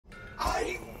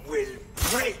will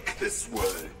break this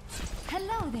world.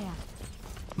 Hello there.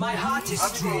 My heart is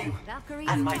strong,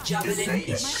 and my javelin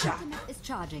is sharp. My ultimate is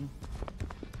charging.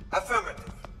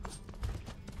 Affirmative.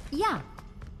 Yeah.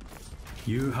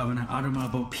 You have an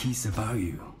admirable piece about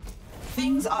you.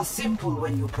 Things are simple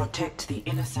when you protect the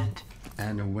innocent.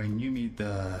 And when you meet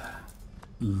the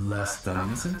less than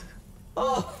innocent?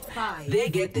 Oh, they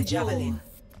get the javelin.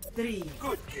 3,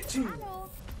 Good 2,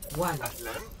 1.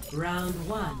 Atlan. Round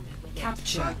 1.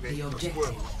 Capture the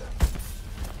objective.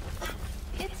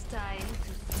 It's time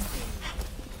to spin.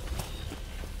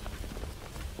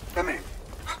 Come in.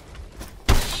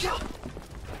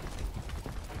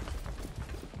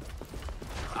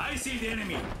 I see the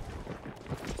enemy.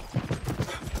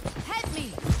 Help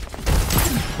me.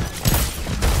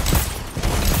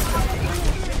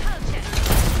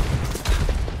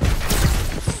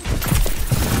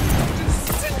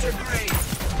 Disintegrate.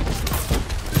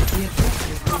 The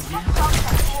objective is now.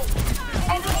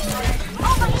 Over here.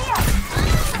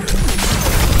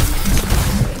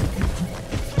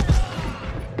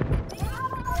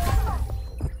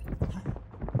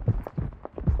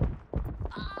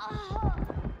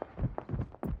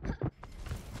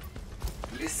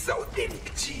 لسه قدامي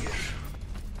كتير.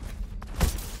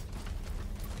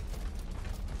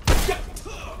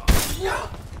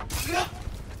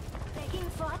 Begging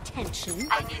for attention.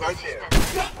 Right there.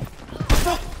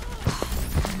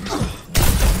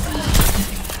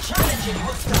 Challenging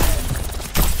hostile.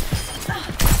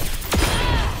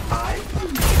 I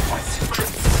keep my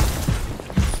secrets.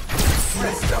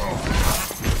 Press down.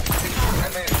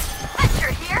 I'm in.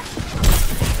 You're here?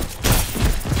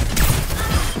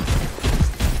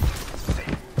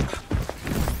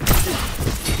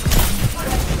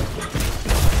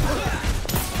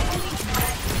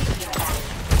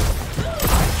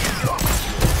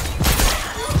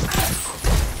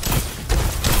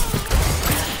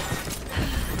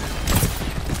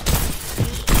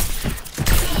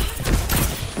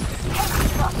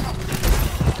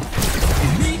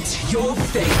 Meet your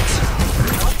fate.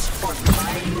 Not on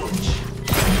my watch.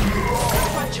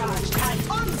 Overcharged and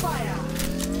on fire.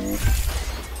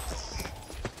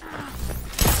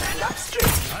 Stand up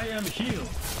straight. I am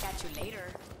healed. Catch you later.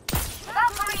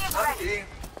 Okay.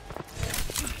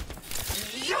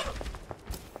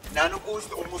 Nano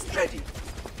boost almost ready.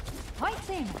 Point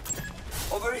thing.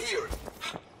 Over here.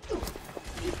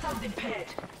 Something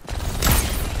paired.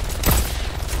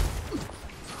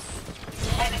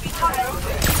 Enemy turret.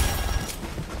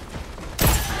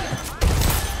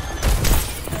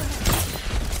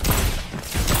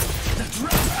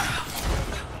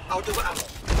 Out of ammo.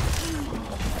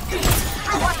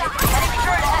 Enemy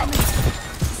turret ahead.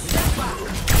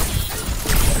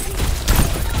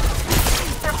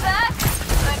 They're back.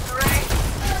 Good, great.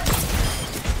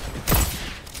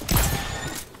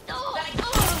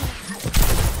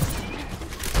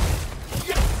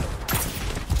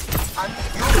 And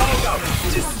you hold up.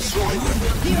 Destroy them.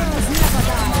 Heroes never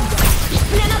die.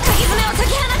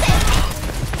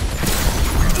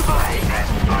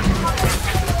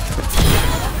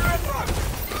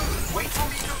 Wait for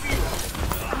me to reload.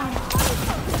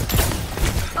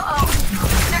 Uh-oh.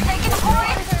 They're taking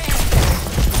point.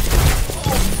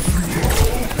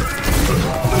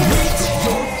 Meet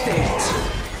your fate.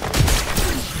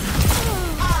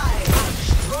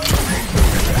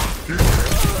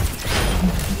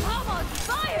 I'm on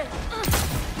fire.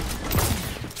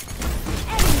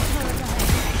 Enemy turret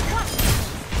ahead.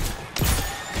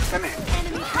 Come in.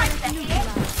 Enemy turret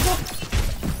neutralized.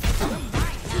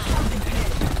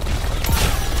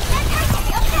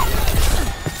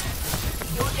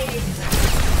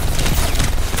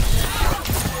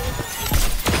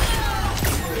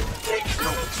 Take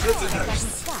no prisoners.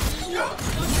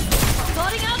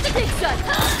 Sorting out the big gun.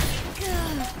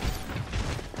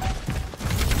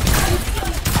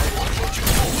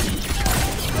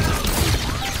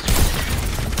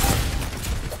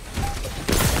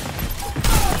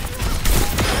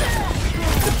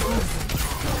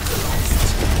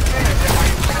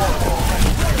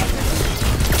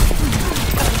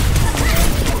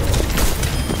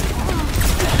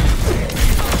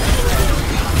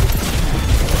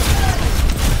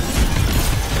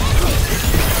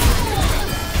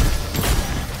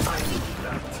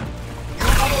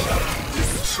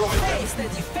 Destroy them. Face the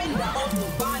defender of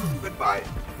Muban. Goodbye.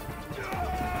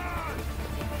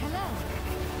 Hello.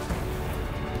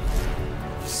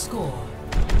 Score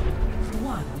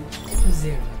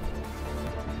 1-0.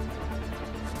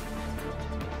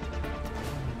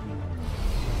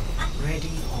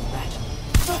 Ready for battle.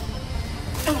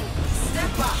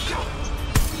 Step back.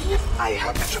 I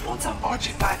have to on some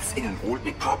artifacts in an old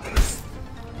necropolis.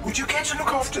 We Would you care to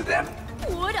look after them?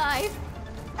 Would I?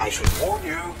 I should warn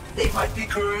you, they might be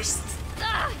cursed.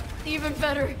 Ah, even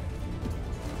better.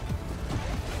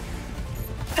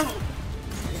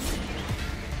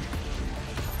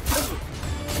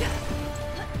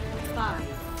 Five,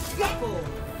 4,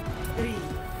 3,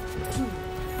 2,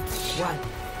 1.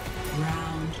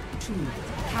 Round 2.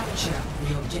 Capture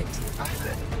the objective.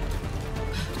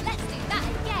 Let's do that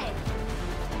again.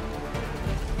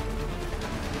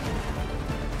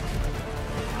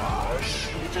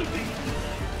 Hush, little bee.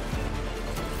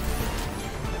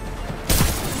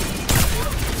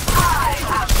 I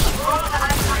have control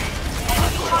and free.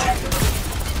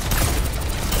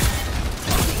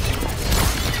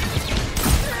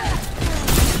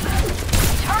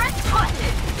 Turret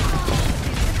spotted.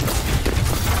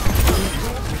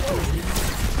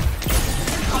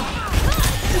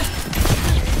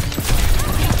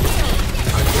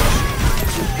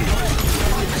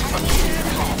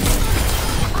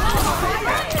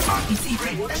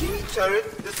 Enemy turret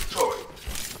destroyed.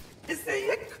 Is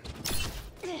there it?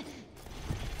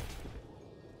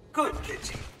 Good,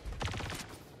 Kitty.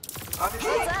 What's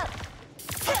up?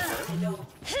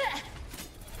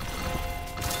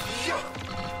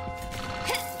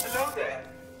 Hello there.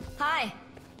 Hi.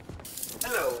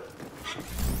 Hello.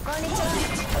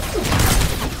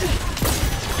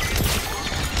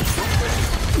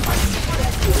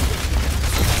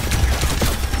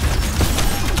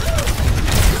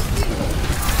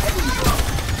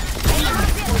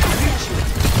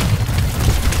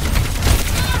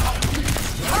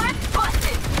 Turret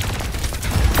busted.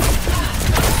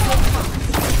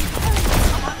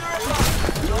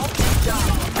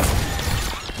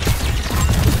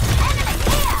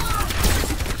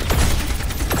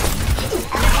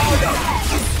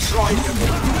 Try them.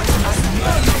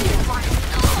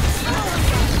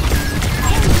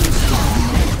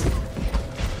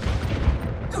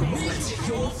 Commit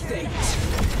your fate.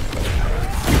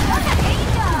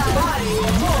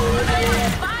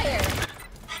 Fire.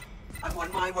 I'm on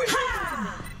my way.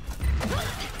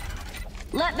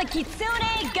 Let the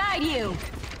Kitsune guide you.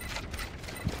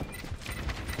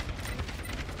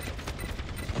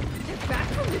 They're back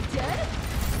from the dead?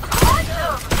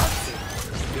 Awesome!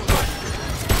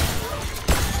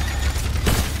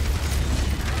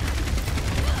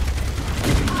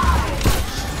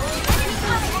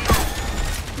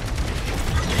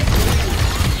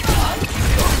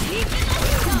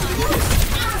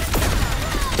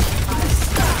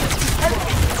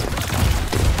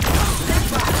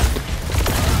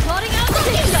 Plotting out the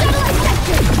satellite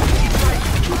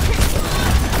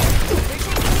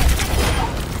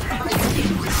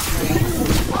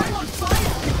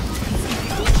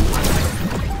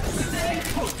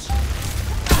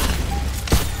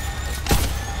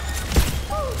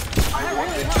I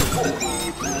wanted to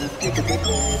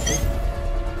call.